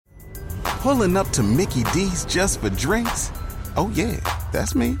Pulling up to Mickey D's just for drinks? Oh yeah,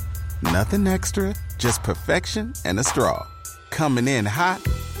 that's me. Nothing extra, just perfection and a straw. Coming in hot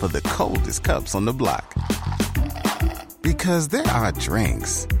for the coldest cups on the block. Because there are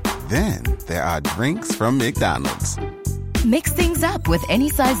drinks. Then there are drinks from McDonald's. Mix things up with any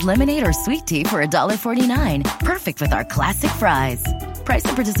size lemonade or sweet tea for $1.49. Perfect with our classic fries. Price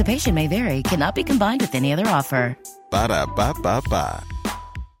and participation may vary. Cannot be combined with any other offer. Ba-da-ba-ba-ba.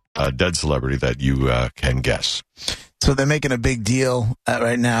 A dead celebrity that you can guess. So they're making a big deal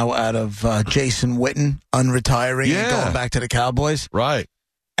right now out of Jason Witten unretiring and going back to the Cowboys. Right.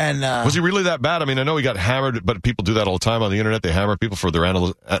 And was he really that bad? I mean, I know he got hammered, but people do that all the time on the internet. They hammer people for their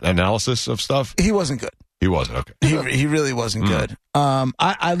analysis of stuff. He wasn't good. He wasn't, okay. He really wasn't good.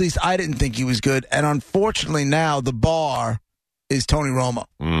 At least I didn't think he was good. And unfortunately now the bar is Tony Romo.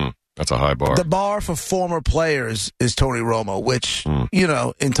 That's a high bar. The bar for former players is Tony Romo, which,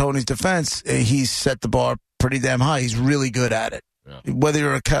 in Tony's defense, he's set the bar pretty damn high. He's really good at it. Yeah. Whether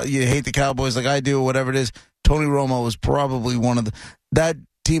you hate the Cowboys like I do or whatever it is, Tony Romo was probably one of that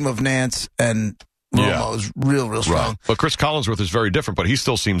team of Nance and Romo is real strong. Right. But Chris Collinsworth is very different, but he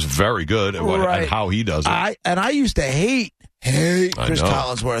still seems very good at how he does it. I used to hate Chris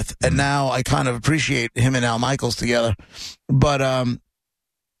Collinsworth, and now I kind of appreciate him and Al Michaels together. But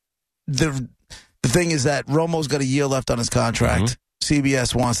the thing is that Romo's got a year left on his contract.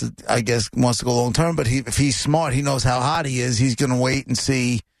 CBS wants to go long term, but if he's smart, he knows how hot he is. He's going to wait and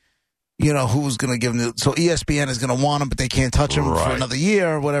see, who's going to give him. So ESPN is going to want him, but they can't touch him for another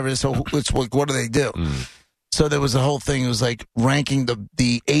year or whatever. So it's what do they do? So there was a whole thing. It was like ranking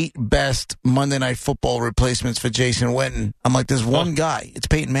the 8 best Monday Night Football replacements for Jason Witten. I'm like, there's one guy. It's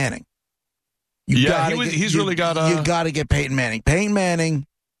Peyton Manning. You got to get Peyton Manning. Peyton Manning.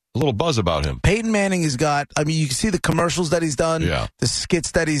 A little buzz about him. Peyton Manning has got, you can see the commercials that he's done, the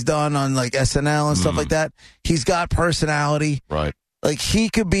skits that he's done on like SNL and stuff like that. He's got personality. Right. Like he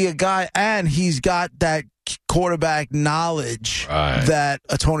could be a guy, and he's got that quarterback knowledge that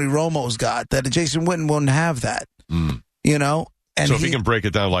a Tony Romo's got, that a Jason Witten wouldn't have that. And so if he can break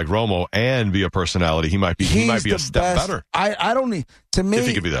it down like Romo and be a personality, he might be a step better. I don't need, to me, if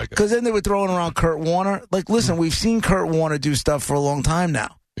he could be that good. Because then they were throwing around Kurt Warner. Like, listen, we've seen Kurt Warner do stuff for a long time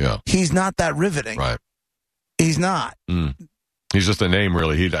now. Yeah. He's not that riveting. Right. He's not. He's just a name,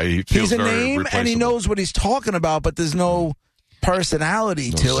 really. He feels he's a very name, replaceable. and he knows what he's talking about, but there's no personality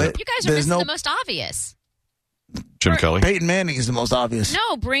to it. You guys are missing the most obvious. Jim Kelly? Peyton Manning is the most obvious.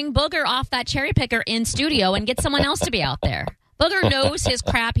 No, bring Booger off that cherry picker in studio and get someone else to be out there. Booger knows his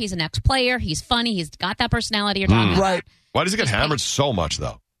crap. He's an ex-player. He's funny. He's got that personality you're talking about. Right. Why does he get hammered so much,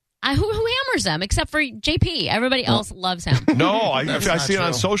 though? Who hammers him except for JP? Everybody else loves him. No, I see it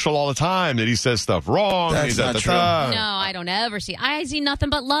on social all the time that he says stuff wrong. That's not true. No, I don't ever see. I see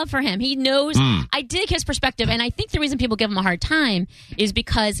nothing but love for him. He knows. I dig his perspective, and I think the reason people give him a hard time is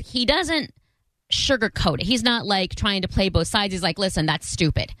because he doesn't sugarcoat it. He's not like trying to play both sides. He's like, listen, that's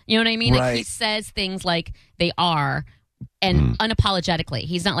stupid. You know what I mean? Right. Like, he says things like they are, and unapologetically.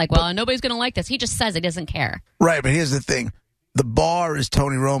 He's not like, well, nobody's going to like this. He just says he doesn't care. Right, but here's the thing. The bar is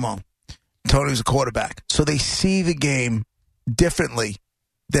Tony Romo. Tony's a quarterback. So they see the game differently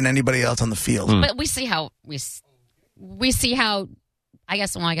than anybody else on the field. But we see how I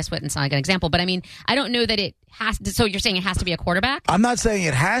guess Witten's not a good example, but I mean, I don't know that it has to, so you're saying it has to be a quarterback? I'm not saying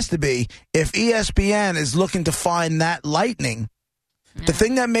it has to be. If ESPN is looking to find that lightning, the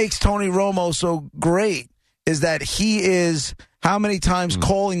thing that makes Tony Romo so great is that he is how many times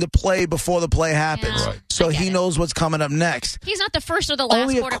calling the play before the play happens. Yeah, right. So he knows what's coming up next. He's not the first or the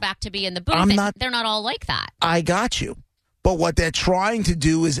last quarterback to be in the booth. They're not all like that. I got you. But what they're trying to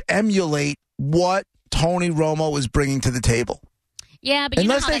do is emulate what Tony Romo is bringing to the table. Yeah, but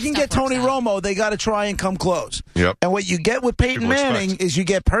unless they can get Tony Romo, they got to try and come close. Yep. And what you get with Peyton Manning is you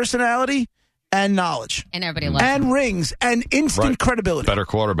get personality and knowledge. And everybody loves him. And rings and instant credibility. Better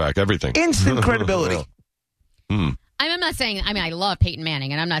quarterback, everything. Instant credibility. I'm not saying, I love Peyton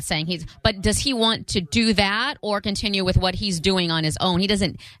Manning, and I'm not saying but does he want to do that or continue with what he's doing on his own? He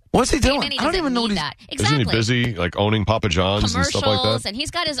doesn't. What's he doing? I don't even know that. Exactly. Isn't he busy, like owning Papa John's and stuff like that? And he's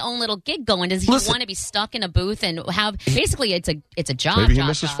got his own little gig going. Does he want to be stuck in a booth and have, basically it's a job? Maybe he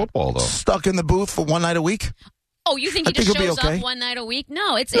misses football, though. Stuck in the booth for one night a week? Oh, you think he just shows up one night a week?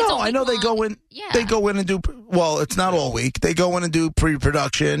 No, it's I know they go in. Yeah. They go in and do. Well, it's not all week. They go in and do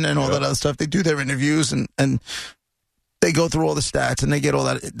pre-production and all that other stuff. They do their interviews and they go through all the stats and they get all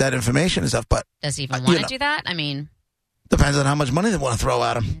that information and stuff. But does he even want to do that? I mean, depends on how much money they want to throw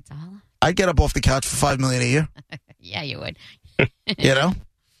at him. I'd get up off the couch for $5 million a year. Yeah, you would. You know,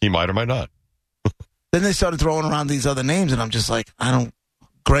 he might or might not. Then they started throwing around these other names, and I'm just like,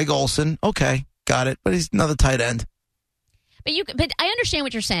 Greg Olsen, okay, got it. But he's another tight end. But I understand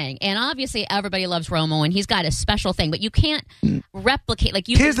what you're saying, and obviously everybody loves Romo, and he's got a special thing. But you can't replicate.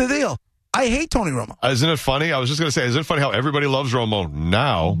 Here's the deal. I hate Tony Romo. Isn't it funny? I was just going to say, isn't it funny how everybody loves Romo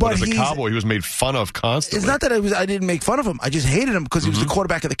now, but as a Cowboy, he was made fun of constantly. It's not that I didn't make fun of him. I just hated him because he was the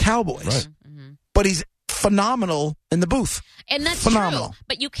quarterback of the Cowboys. Right. But he's phenomenal in the booth. And that's phenomenal. True.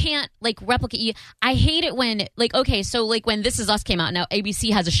 But you can't, replicate. I hate it when, when This Is Us came out, now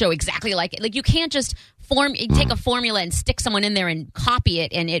ABC has a show exactly like it. You can't just take a formula and stick someone in there and copy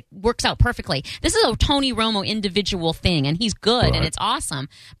it, and it works out perfectly. This is a Tony Romo individual thing, and he's good, and it's awesome.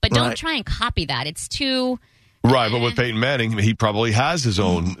 But don't try and copy that. It's too... Right, but with Peyton Manning, he probably has his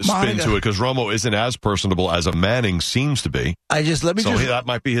own spin to it because Romo isn't as personable as a Manning seems to be. That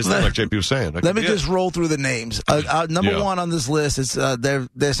might be his thing, like JP was saying. Let me just roll through the names. Number one on this list is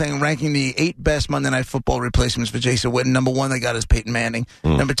they're saying ranking the 8 best Monday Night Football replacements for Jason Witten. Number 1 they got is Peyton Manning.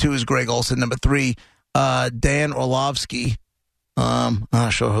 Number 2 is Greg Olsen. Number 3, Dan Orlovsky. I'm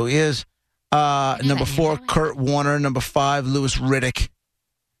not sure who he is. Number 4, Kurt Warner. Number 5, Louis Riddick.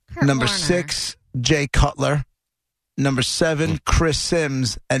 Number 6, Jay Cutler. Number 7, Chris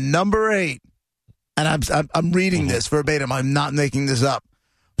Sims. And number 8, and I'm reading this verbatim. I'm not making this up.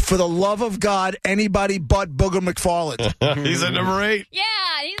 For the love of God, anybody but Booger McFarland. He's at number 8. Yeah,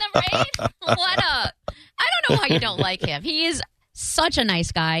 he's number 8. I don't know how you don't like him. He is such a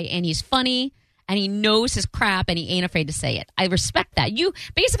nice guy, and he's funny, and he knows his crap, and he ain't afraid to say it. I respect that.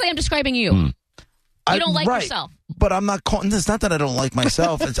 I'm describing you. You don't like yourself. But I'm not calling. It's not that I don't like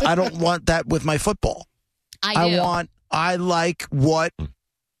myself. I don't want that with my football. I like what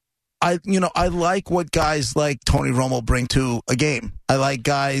guys like Tony Romo bring to a game. I like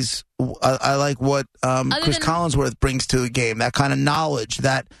what Chris Collinsworth brings to a game. That kind of knowledge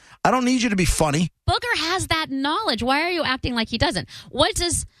that I don't need you to be funny. Booger has that knowledge. Why are you acting like he doesn't?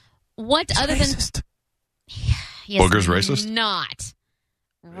 He's racist. Booger's racist? Not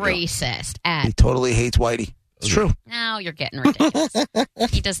racist. He totally hates Whitey. It's true. Now you're getting ridiculous.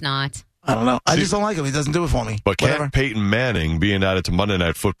 He does not. I don't know. I just don't like him. He doesn't do it for me. But can't Peyton Manning being added to Monday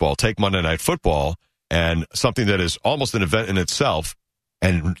Night Football take Monday Night Football and something that is almost an event in itself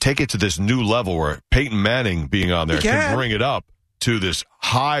and take it to this new level where Peyton Manning being on there can bring it up to this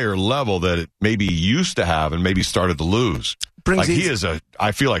higher level that it maybe used to have and maybe started to lose. He is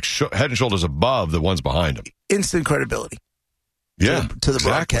I feel like head and shoulders above the ones behind him. Instant credibility. Yeah. To the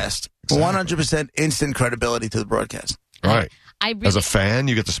broadcast. 100% instant credibility to the broadcast. Right. As a fan,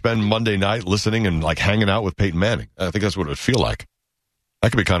 you get to spend Monday night listening and hanging out with Peyton Manning. I think that's what it would feel like.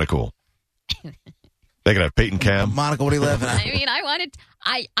 That could be kind of cool. They could have Peyton Cam. Monica, what are you laughing at?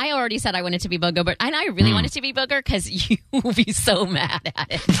 I already said I wanted to be Booger, but I really wanted to be Booger because you will be so mad at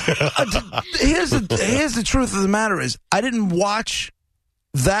it. Here's the truth of the matter is I didn't watch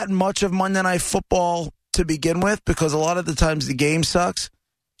that much of Monday Night Football to begin with because a lot of the times the game sucks.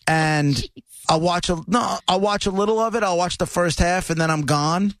 And I'll watch a little of it. I'll watch the first half, and then I'm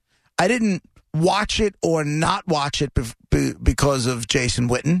gone. I didn't watch it or not watch it because of Jason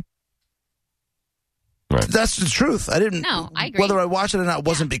Witten. Right. That's the truth. I didn't. No, I agree. Whether I watched it or not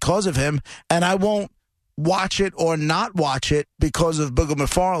wasn't because of him, and I won't watch it or not watch it because of Booger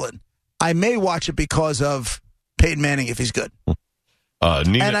McFarland. I may watch it because of Peyton Manning if he's good.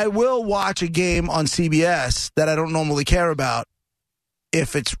 And I will watch a game on CBS that I don't normally care about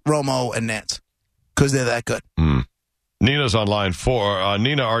if it's Romo and Nance, because they're that good. Nina's on line 4.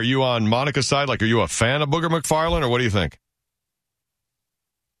 Nina, are you on Monica's side? Are you a fan of Booger McFarland, or what do you think?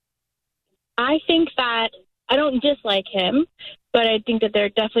 I think that I don't dislike him, but I think that there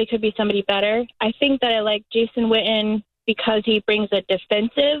definitely could be somebody better. I think that I like Jason Witten because he brings a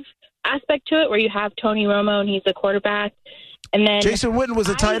defensive aspect to it, where you have Tony Romo and he's a quarterback. And then Jason Witten was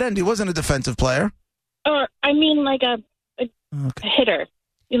a tight end. He wasn't a defensive player. Or, I mean, a hitter,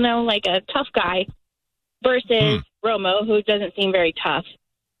 like a tough guy versus Romo, who doesn't seem very tough.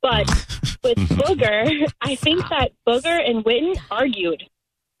 But with Booger, I think that Booger and Witten argued.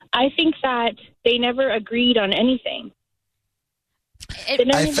 I think that they never agreed on anything. So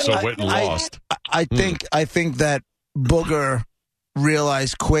Witten lost. I think that Booger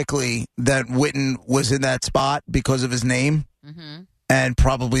realized quickly that Witten was in that spot because of his name and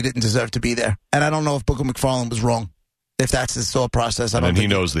probably didn't deserve to be there. And I don't know if Booger McFarland was wrong. If that's his thought process, and he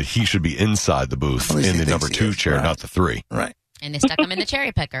knows that he should be inside the booth in the number 2 chair, not the 3. Right. And they stuck him in the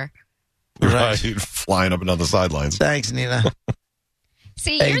cherry picker. Right. Flying up and down the sidelines. Thanks, Nina.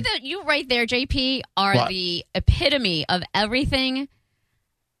 See, you right there, JP, are the epitome of everything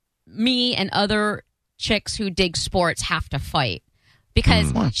me and other chicks who dig sports have to fight.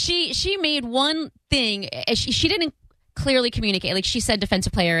 Because she made one thing, she didn't clearly communicate. Like she said,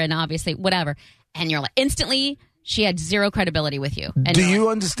 defensive player, and obviously whatever. And you're like, instantly, she had zero credibility with you. And do you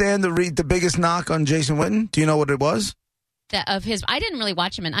understand the biggest knock on Jason Witten? Do you know what it was? I didn't really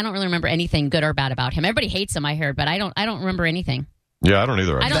watch him, and I don't really remember anything good or bad about him. Everybody hates him, I heard, but I don't remember anything. Yeah, I don't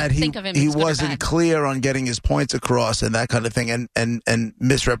either. I don't think of him. He as good or wasn't bad. clear on getting his points across and that kind of thing, and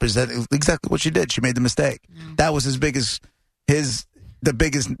misrepresenting exactly what she did. She made the mistake. That was the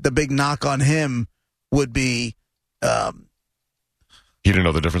big knock on him would be. He didn't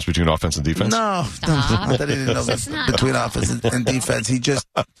know the difference between offense and defense? No, not that he didn't know between offense and defense. He just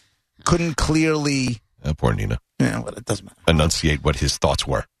couldn't clearly. Poor Nina. Yeah, well, it doesn't matter. Enunciate what his thoughts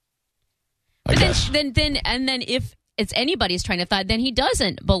were. I guess. Then if it's anybody's train of thought, then he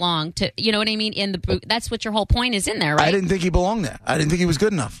doesn't belong to. You know what I mean? That's what your whole point is in there, right? I didn't think he belonged there. I didn't think he was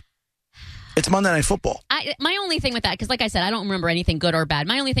good enough. It's Monday Night Football. My only thing with that, because like I said, I don't remember anything good or bad.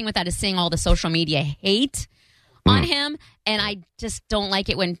 My only thing with that is seeing all the social media hate on him, and I just don't like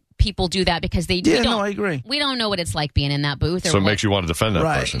it when people do that because they do. I agree. We don't know what it's like being in that booth. So it makes you want to defend that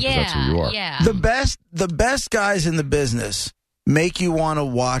person because that's who you are. Yeah. The best guys in the business make you want to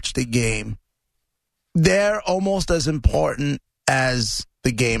watch the game. They're almost as important as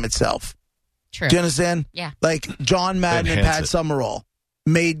the game itself. True. Do you understand? Yeah. Like John Madden and Pat Summerall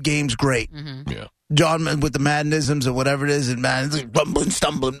made games great. Mm-hmm. Yeah. John with the Maddenisms or whatever it is, and Madden's like rumbling,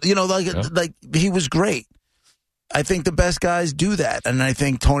 stumbling. Like he was great. I think the best guys do that, and I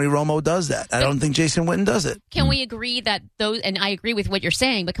think Tony Romo does that. I don't think Jason Witten does it. Can we agree that those, and I agree with what you're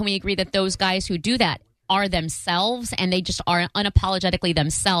saying, but can we agree that those guys who do that are themselves, and they just are unapologetically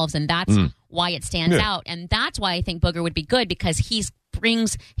themselves, and that's why it stands out, and that's why I think Booger would be good, because he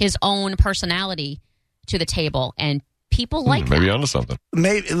brings his own personality to the table, and people like that. Maybe onto something.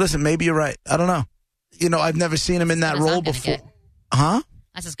 Maybe you're right. I don't know. I've never seen him in that role before. Huh?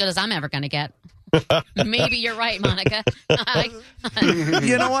 That's as good as I'm ever going to get. Maybe you're right, Monica.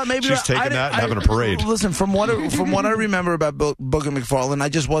 You know what? Maybe she's taking that and having a parade. Listen, from what I remember about Booger McFarland, I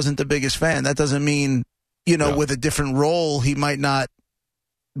just wasn't the biggest fan. That doesn't mean, with a different role, he might not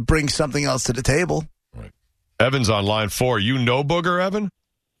bring something else to the table. Right. Evan's on line 4. You know Booger, Evan?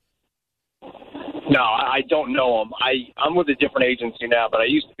 No, I don't know him. I'm with a different agency now, but I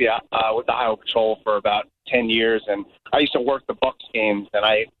used to be with the Highway Patrol for about 10 years, and I used to work the Bucs games, and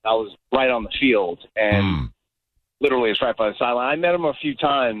I was right on the field, and literally it's right by the sideline. I met him a few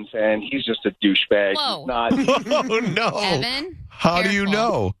times, and he's just a douchebag. Whoa. He's not. Oh, no. Evan? How do you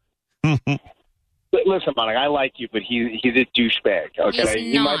know? Listen, Monica, I like you, but he's a douchebag, okay? He's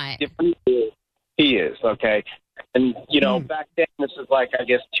he not. might be different. He is, okay? And, back then, this is like, I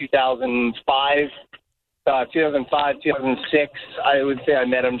guess, 2005, 2006, I would say I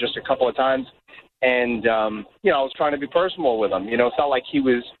met him just a couple of times. And, I was trying to be personal with him. It's not like he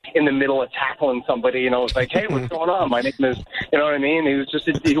was in the middle of tackling somebody. It's like, hey, what's going on? My name is, you know what I mean? He was just,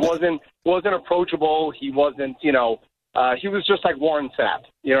 he wasn't approachable. He wasn't, he was just like Warren Sapp.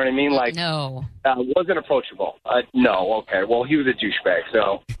 You know what I mean? Like, no. Wasn't approachable. No, okay. Well, he was a douchebag,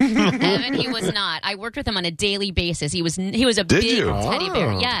 so. Evan, he was not. I worked with him on a daily basis. He was a Did big you? teddy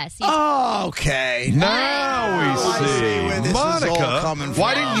bear. Yes. Okay. Now we I see where this is all Monica, coming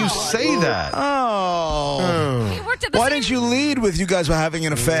why from. didn't you say that? We worked at the Why same... didn't you lead with you guys were having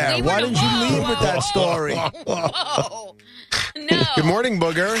an affair? We Why were- didn't you whoa, lead with whoa, that story? Whoa. No. Good morning,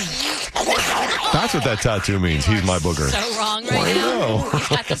 Booger. That's what that tattoo means. He's my Booger. So wrong right now. He's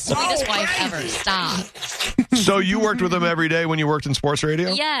got the sweetest wife ever. Stop. So you worked with him every day when you worked in sports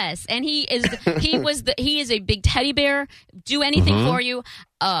radio? Yes, and he is a big teddy bear. Do anything for you.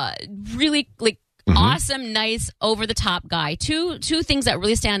 Really awesome, nice, over the top guy. Two things that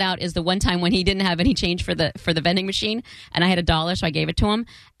really stand out is the one time when he didn't have any change for the vending machine, and I had $1, so I gave it to him.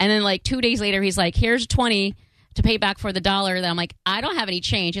 And then 2 days later, he's like, "Here's $20 to pay back for the $1." Then I'm like, "I don't have any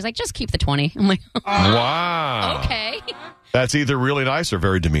change." He's like, "Just keep the $20." I'm like, Wow. okay. That's either really nice or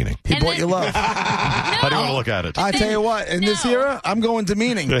very demeaning. He And bought then- you love. How do you want to look at it? I tell you what, in this No. era, I'm going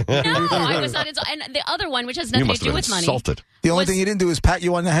demeaning. No, I was not. And the other one, which has You nothing must to have do been with money. insulted. The only Was- thing he didn't do is pat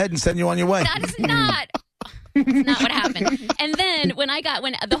you on the head and send you on your way. That is not. Not what happened. And then when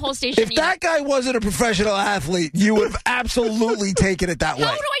the whole station, If that guy wasn't a professional athlete, you would have absolutely taken it that way.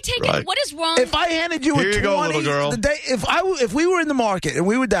 how do I take Right. it? What is wrong? If I handed you Here a you 20 go, little girl. the day, if we were in the market and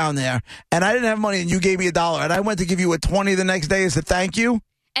we were down there and I didn't have money and you gave me $1 and I went to give you a 20 the next day as a thank you,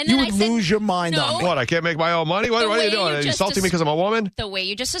 and you then would I said, lose your mind no. on me. What, I can't make my own money? What The are way you doing? you Are you just insulting me because I'm a woman? The way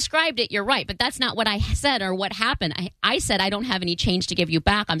you just described it, you're right, but that's not what I said or what happened. I said I don't have any change to give you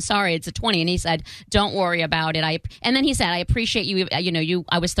back. I'm sorry, it's a 20, and he said, "Don't worry about it." And then he said, "I appreciate you.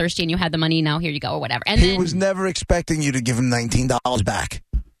 I was thirsty and you had the money. Now here you go," or whatever. And He then, was never expecting you to give him $19 back.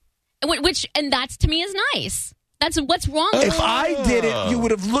 which that's to me is nice. That's what's wrong with If I did it, you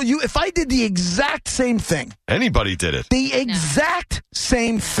would have. If I did the exact same thing, anybody did it. The exact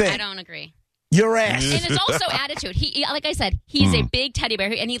same thing. I don't agree. Your ass. And it's also attitude. He, like I said, he's a big teddy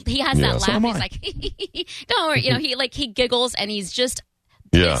bear, and he has that laugh. He's like, don't worry, he giggles, and he's just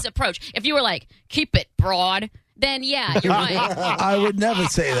his approach. If you were like, keep it broad, then yeah, you're right. I would never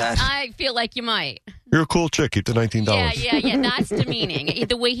say that. I feel like you might. You're a cool chick. Keep the $19. Yeah. That's demeaning.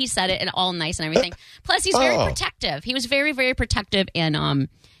 The way he said it, and all nice and everything. Plus, he's very protective. He was very, very protective, and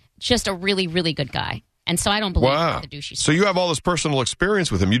just a really, really good guy. And so I don't believe the douchey stuff. So you have all this personal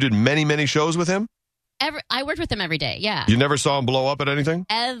experience with him. You did many, many shows with him? I worked with him every day, yeah. You never saw him blow up at anything?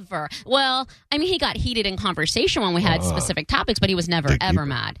 Ever. Well, I mean, he got heated in conversation when we had specific topics, but he was never, ever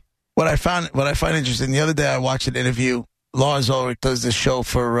mad. What I find interesting, the other day I watched an interview. Lars Ulrich does this show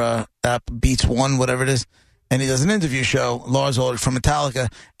for Beats One, whatever it is, and he does an interview show, Lars Ulrich from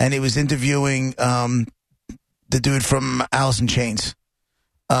Metallica, and he was interviewing the dude from Alice in Chains.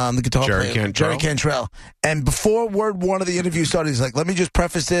 The guitar player, Jerry Cantrell. And before word one of the interview started, he's like, let me just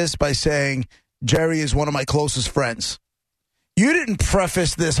preface this by saying Jerry is one of my closest friends. You didn't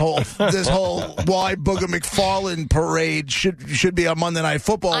preface this whole why Booger McFarlane parade should be on Monday Night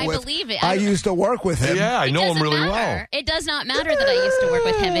Football. I believe it. I used to work with him. Yeah, I know him really well. It does not matter that I used to work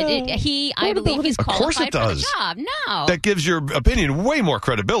with him. I believe he's qualified for the job. No. That gives your opinion way more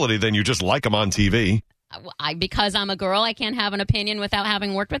credibility than you just like him on TV. Because I'm a girl, I can't have an opinion without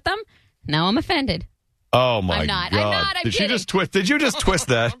having worked with them? Now I'm offended. Oh, my God. I'm not. Did you just twist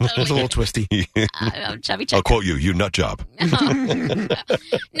that? It was a little twisty. Chubby I'll quote you, you nut job.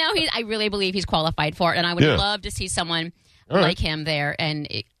 No, I really believe he's qualified for it, and I would love to see someone like him there. And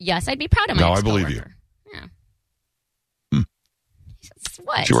yes, I'd be proud of my I believe you. Yeah.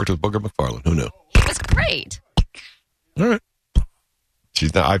 What? She worked with Booger McFarlane. Who knew? It was great. All right.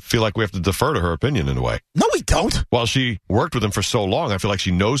 I feel like we have to defer to her opinion in a way. No, we don't. Well, she worked with him for so long. I feel like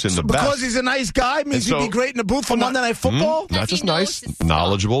she knows him the best. Because he's a nice guy means he'd be great in the booth for Monday Night Football? Not just nice,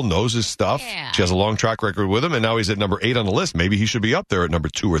 knowledgeable, knows his stuff. Yeah. She has a long track record with him, and now he's at number 8 on the list. Maybe he should be up there at number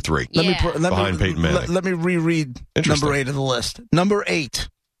 2 or 3. Behind Peyton Manning. Let me reread number 8 of the list. Number 8.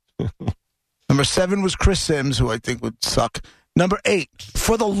 Number 7 was Chris Sims, who I think would suck. Number 8,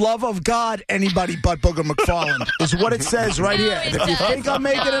 for the love of God, anybody but Booger McFarlane is what it says right here. And if you think I'm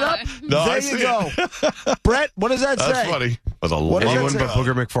making it up, there you go. Brett, what does that say? That's funny. For the love anyone but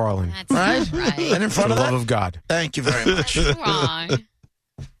Booger McFarlane. That's right. And in front of that? love of God. Thank you very much.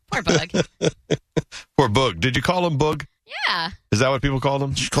 Poor Boog. Poor Boog. Did you call him Boog? Yeah. Is that what people called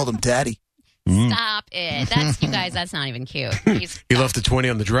him? She called him Daddy. Stop it. That's, you guys, that's not even cute. He left the 20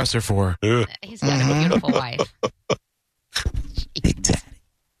 on the dresser for her. He's got a beautiful wife. Big Daddy.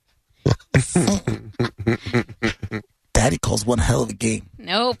 Daddy calls one hell of a game.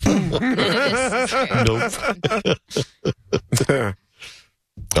 Nope. Nope.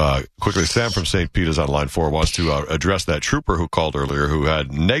 Quickly, Sam from St. Peter's on line 4 wants to address that trooper who called earlier who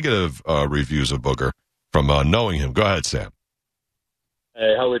had negative reviews of Booger from knowing him. Go ahead, Sam.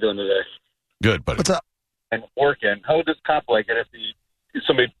 Hey, how are we doing today? Good, buddy. What's up? And working. How would this cop like it if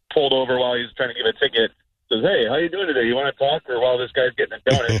somebody pulled over while he was trying to give a ticket? Says, hey, how you doing today? You want to talk? Or while this guy's getting a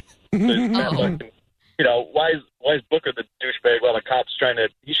donut? Why is Booker the douchebag while the cop's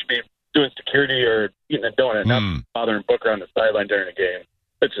he should be doing security or eating a donut, not bothering Booker on the sideline during a game.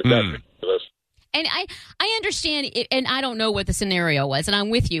 That's ridiculous. And I understand it, and I don't know what the scenario was, and I'm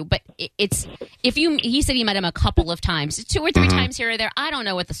with you, but he said he met him a couple of times, 2 or 3 times here or there. I don't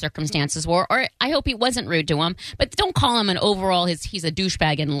know what the circumstances were, or I hope he wasn't rude to him, but don't call him an overall he's a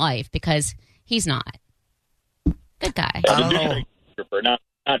douchebag in life, because he's not. Good guy. I don't know.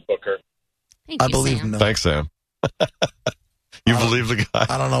 Not Booker. Thank you, I believe Sam. him, though. Thanks, Sam. You believe the guy?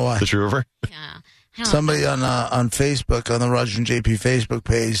 I don't know why. The trooper? Yeah. Somebody on Facebook, on the Roger and JP Facebook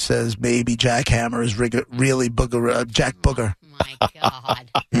page, says maybe Jackhammer is really Jack Booger. Oh, my God.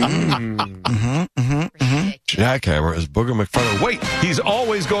 Jackhammer is Booger McFarlane. Wait, he's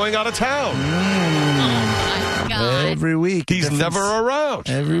always going out of town. Oh, my God. Every week. He's never around.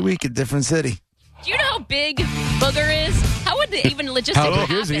 Every week, a different city. Do you know how big Booger is? How would it even logistically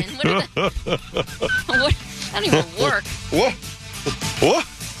happen? Is he? That don't even work. What?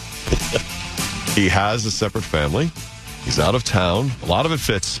 He has a separate family. He's out of town. A lot of it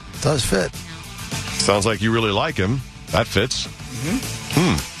fits. Does fit. Sounds like you really like him. That fits.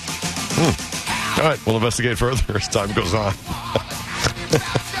 All right, we'll investigate further as time goes on.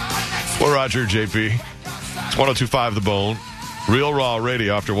 We're Roger, JP. It's 102.5 The Bone. Real Raw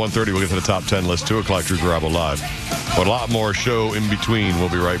Radio. After 1:30, we'll get to the top 10 list. 2 o'clock, Drew Garabo Live. But a lot more show in between. We'll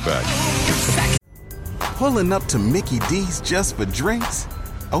be right back. Pulling up to Mickey D's just for drinks?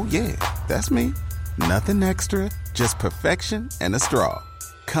 Oh, yeah, that's me. Nothing extra, just perfection and a straw.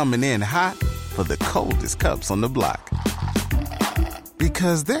 Coming in hot for the coldest cups on the block.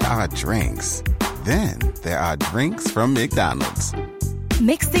 Because there are drinks. Then there are drinks from McDonald's.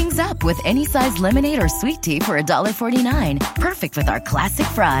 Mix things up with any size lemonade or sweet tea for $1.49. Perfect with our classic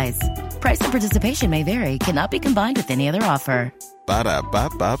fries. Price and participation may vary. Cannot be combined with any other offer.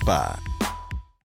 Ba-da-ba-ba-ba.